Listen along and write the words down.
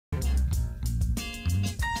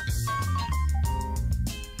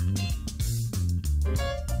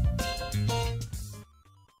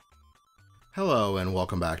Hello and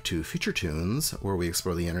welcome back to Futuretoons, where we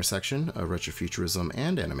explore the intersection of retrofuturism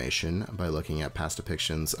and animation by looking at past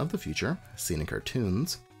depictions of the future, seen in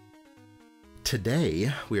cartoons.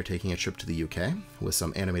 Today, we are taking a trip to the UK with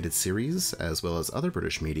some animated series, as well as other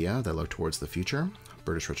British media that look towards the future,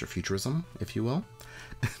 British retrofuturism, if you will.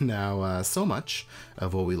 Now, so much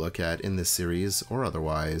of what we look at in this series, or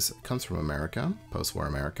otherwise, comes from America, post-war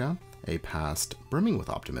America, a past brimming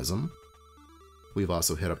with optimism. We've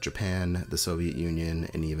also hit up Japan, the Soviet Union,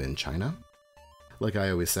 and even China. Like I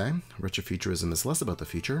always say, retrofuturism is less about the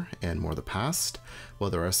future and more the past. While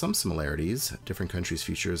there are some similarities, different countries'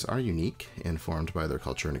 futures are unique, informed by their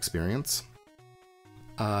culture and experience.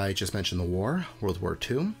 I just mentioned the war, World War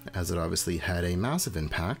II, as it obviously had a massive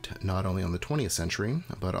impact, not only on the 20th century,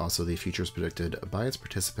 but also the futures predicted by its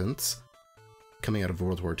participants. Coming out of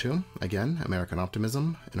World War II, again, American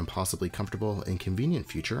optimism, an impossibly comfortable and convenient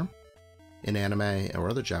future. In anime or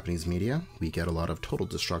other Japanese media, we get a lot of total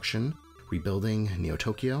destruction, rebuilding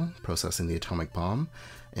Neo-Tokyo, processing the atomic bomb,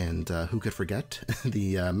 and who could forget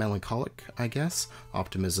the melancholic, I guess,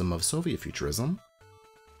 optimism of Soviet futurism.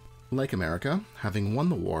 Like America, having won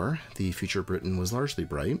the war, the future Britain was largely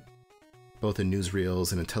bright. Both in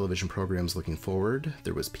newsreels and in television programs looking forward,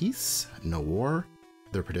 there was peace, no war.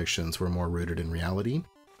 Their predictions were more rooted in reality.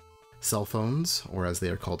 Cell phones, or as they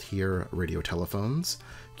are called here, radio telephones,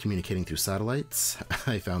 communicating through satellites.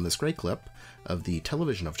 I found this great clip of the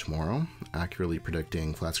television of tomorrow, accurately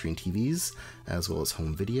predicting flat-screen TVs, as well as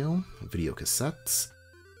home video, video cassettes,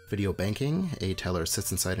 video banking. A teller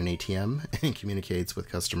sits inside an ATM and communicates with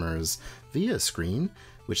customers via a screen,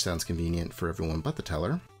 which sounds convenient for everyone but the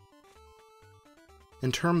teller.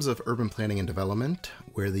 In terms of urban planning and development,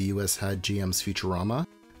 where the US had GM's Futurama,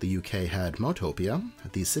 the UK had Motopia,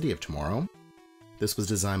 the city of tomorrow. This was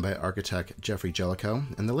designed by architect Geoffrey Jellicoe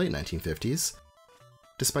in the late 1950s.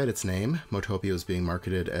 Despite its name, Motopia was being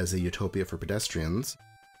marketed as a utopia for pedestrians.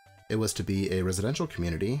 It was to be a residential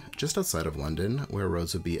community just outside of London, where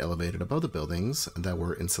roads would be elevated above the buildings that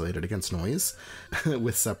were insulated against noise,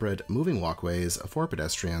 with separate moving walkways for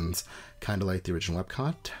pedestrians, kind of like the original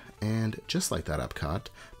Epcot, and just like that Epcot,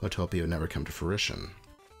 Motopia would never come to fruition.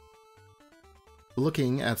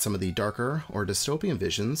 Looking at some of the darker or dystopian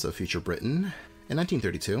visions of future Britain, in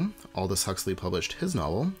 1932, Aldous Huxley published his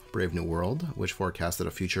novel, Brave New World, which forecasted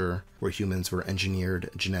a future where humans were engineered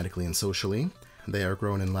genetically and socially. They are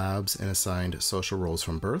grown in labs and assigned social roles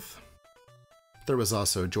from birth. There was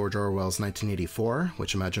also George Orwell's 1984,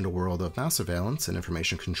 which imagined a world of mass surveillance and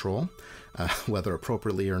information control. Whether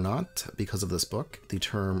appropriately or not, because of this book, the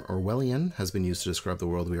term Orwellian has been used to describe the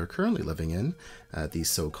world we are currently living in, the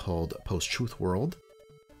so-called post-truth world.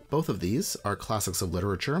 Both of these are classics of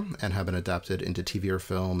literature and have been adapted into TV or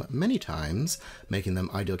film many times, making them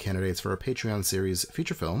ideal candidates for our Patreon series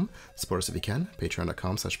Feature Film. Support us if you can,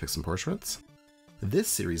 patreon.com/pixandportraits. This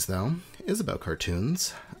series, though, is about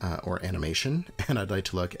cartoons, or animation, and I'd like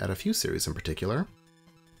to look at a few series in particular.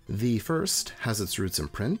 The first has its roots in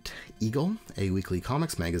print, Eagle, a weekly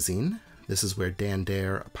comics magazine. This is where Dan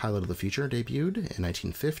Dare, Pilot of the Future, debuted in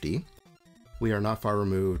 1950. We are not far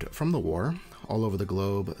removed from the war. All over the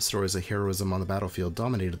globe, stories of heroism on the battlefield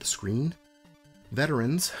dominated the screen.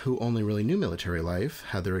 Veterans who only really knew military life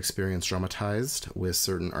had their experience dramatized, with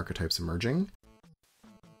certain archetypes emerging.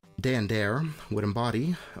 Dan Dare would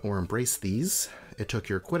embody or embrace these. It took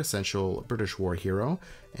your quintessential British war hero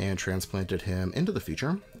and transplanted him into the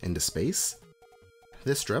future, into space.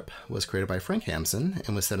 This strip was created by Frank Hampson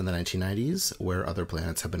and was set in the 1990s, where other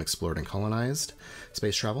planets have been explored and colonized.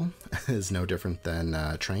 Space travel is no different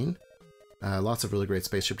than train. Lots of really great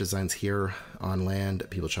spaceship designs here. On land,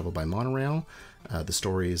 people travel by monorail. The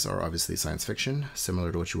stories are obviously science fiction,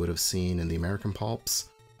 similar to what you would have seen in the American pulps.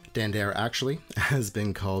 Dan Dare actually has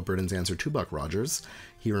been called Britain's answer to Buck Rogers.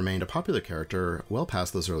 He remained a popular character well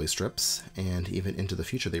past those early strips, and even into the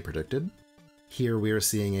future they predicted. Here we are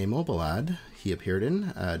seeing a mobile ad he appeared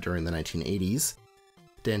in during the 1980s.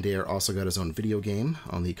 Dan Dare also got his own video game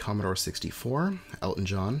on the Commodore 64. Elton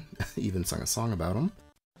John even sung a song about him.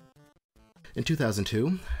 In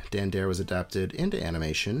 2002, Dan Dare was adapted into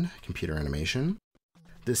animation, computer animation.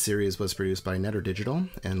 This series was produced by Netter Digital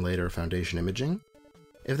and later Foundation Imaging.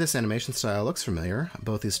 If this animation style looks familiar,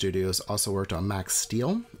 both these studios also worked on Max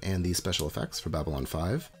Steel and the special effects for Babylon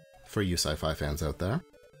 5, for you sci-fi fans out there.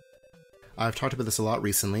 I've talked about this a lot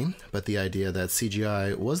recently, but the idea that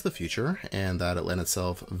CGI was the future and that it lent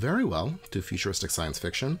itself very well to futuristic science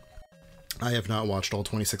fiction. I have not watched all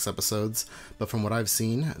 26 episodes, but from what I've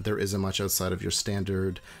seen, there isn't much outside of your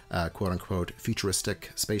standard quote-unquote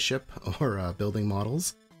futuristic spaceship or building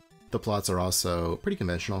models. The plots are also pretty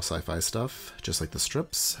conventional sci-fi stuff, just like the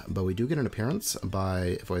strips, but we do get an appearance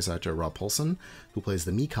by voice actor Rob Paulsen, who plays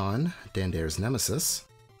the Mekon, Dandare's nemesis.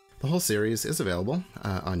 The whole series is available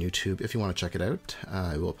on YouTube if you want to check it out.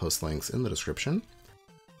 I will post links in the description.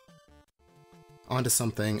 On to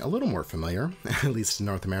something a little more familiar, at least to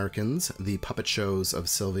North Americans, the puppet shows of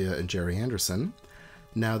Sylvia and Jerry Anderson.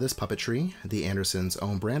 Now this puppetry, the Andersons'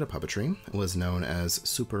 own brand of puppetry, was known as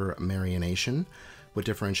Super Marionation. What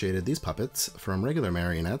differentiated these puppets from regular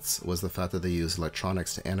marionettes was the fact that they used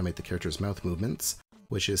electronics to animate the characters' mouth movements,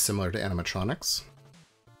 which is similar to animatronics.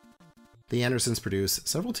 The Andersons produced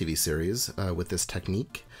several TV series with this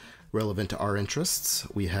technique. Relevant to our interests,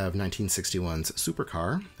 we have 1961's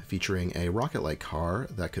Supercar, featuring a rocket-like car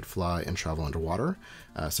that could fly and travel underwater.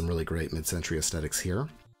 Some really great mid-century aesthetics here.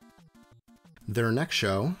 Their next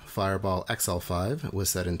show, Fireball XL5, was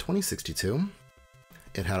set in 2062.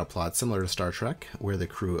 It had a plot similar to Star Trek, where the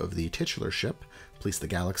crew of the titular ship policed the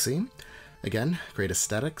galaxy. Again, great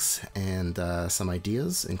aesthetics and some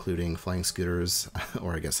ideas, including flying scooters,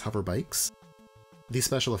 or I guess hover bikes. These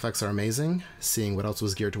special effects are amazing. Seeing what else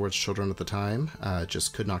was geared towards children at the time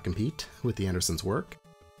just could not compete with the Andersons' work.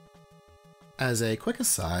 As a quick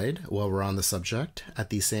aside, while we're on the subject,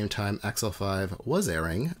 at the same time XL5 was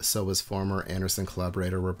airing, so was former Anderson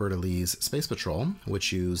collaborator Roberta Lee's Space Patrol,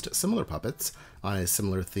 which used similar puppets on a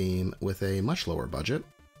similar theme with a much lower budget.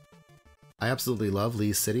 I absolutely love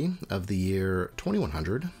Lee's City of the year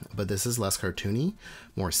 2100, but this is less cartoony,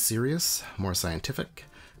 more serious, more scientific,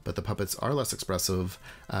 but the puppets are less expressive,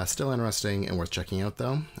 still interesting and worth checking out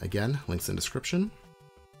though. Again, links in description.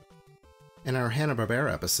 In our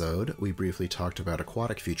Hanna-Barbera episode, we briefly talked about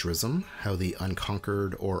aquatic futurism, how the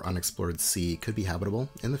unconquered or unexplored sea could be habitable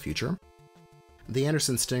in the future. The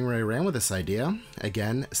Anderson Stingray ran with this idea.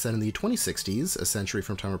 Again, set in the 2060s, a century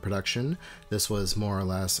from time of production, this was more or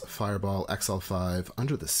less Fireball XL5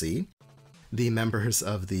 under the sea. The members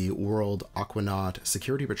of the World Aquanaut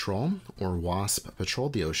Security Patrol, or WASP,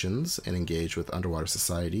 patrolled the oceans and engaged with underwater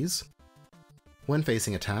societies. When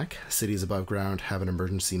facing attack, cities above ground have an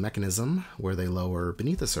emergency mechanism where they lower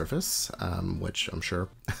beneath the surface, which I'm sure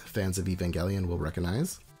fans of Evangelion will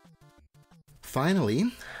recognize.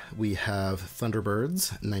 Finally, we have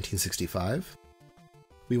Thunderbirds 1965.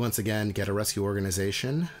 We once again get a rescue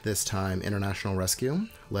organization, this time International Rescue,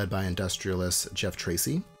 led by industrialist Jeff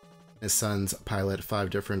Tracy. His sons pilot 5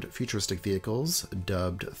 different futuristic vehicles,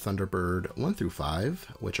 dubbed Thunderbird 1 through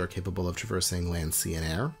 5, which are capable of traversing land, sea, and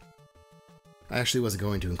air. I actually wasn't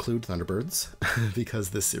going to include Thunderbirds,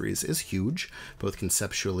 because this series is huge, both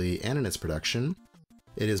conceptually and in its production.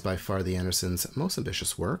 It is by far the Andersons' most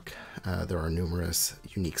ambitious work. There are numerous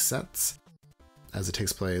unique sets. As it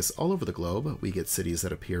takes place all over the globe, we get cities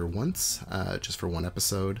that appear once, just for one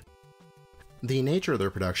episode. The nature of their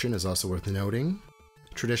production is also worth noting.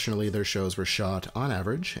 Traditionally, their shows were shot, on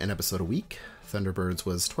average, an episode a week. Thunderbirds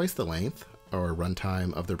was twice the length, or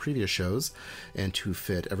runtime, of their previous shows, and to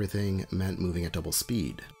fit everything meant moving at double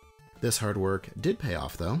speed. This hard work did pay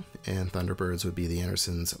off though, and Thunderbirds would be the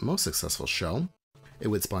Andersons' most successful show. It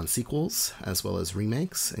would spawn sequels, as well as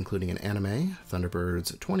remakes, including an anime,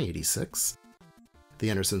 Thunderbirds 2086. The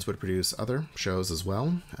Andersons would produce other shows as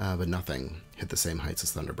well, but nothing hit the same heights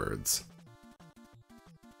as Thunderbirds.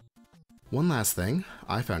 One last thing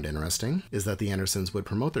I found interesting is that the Andersons would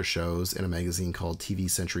promote their shows in a magazine called TV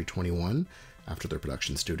Century 21 after their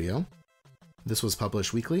production studio. This was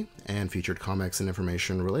published weekly and featured comics and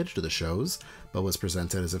information related to the shows, but was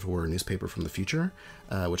presented as if it were a newspaper from the future,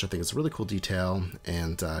 which I think is a really cool detail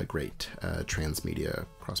and great transmedia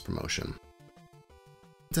cross-promotion.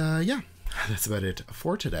 Yeah, that's about it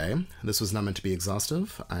for today. This was not meant to be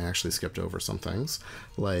exhaustive. I actually skipped over some things,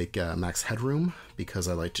 like Max Headroom, because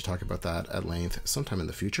I like to talk about that at length sometime in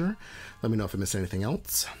the future. Let me know if I missed anything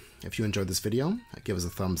else. If you enjoyed this video, give us a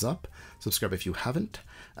thumbs up, subscribe if you haven't.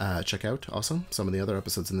 Check out also some of the other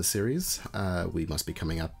episodes in the series. We must be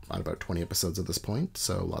coming up on about 20 episodes at this point,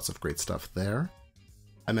 so lots of great stuff there.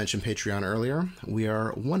 I mentioned Patreon earlier. We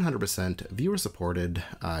are 100% viewer supported.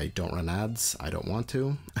 I don't run ads. I don't want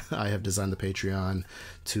to. I have designed the Patreon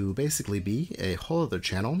to basically be a whole other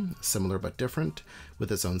channel, similar but different,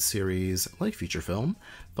 with its own series like Feature Film.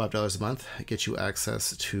 $5 a month gets you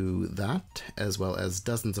access to that, as well as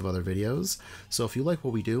dozens of other videos. So if you like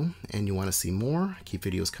what we do and you want to see more, keep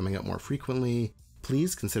videos coming out more frequently,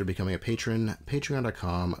 please consider becoming a patron,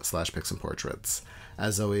 patreon.com/pixandportraits.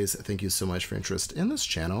 As always, thank you so much for your interest in this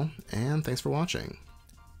channel, and thanks for watching.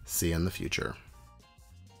 See you in the future.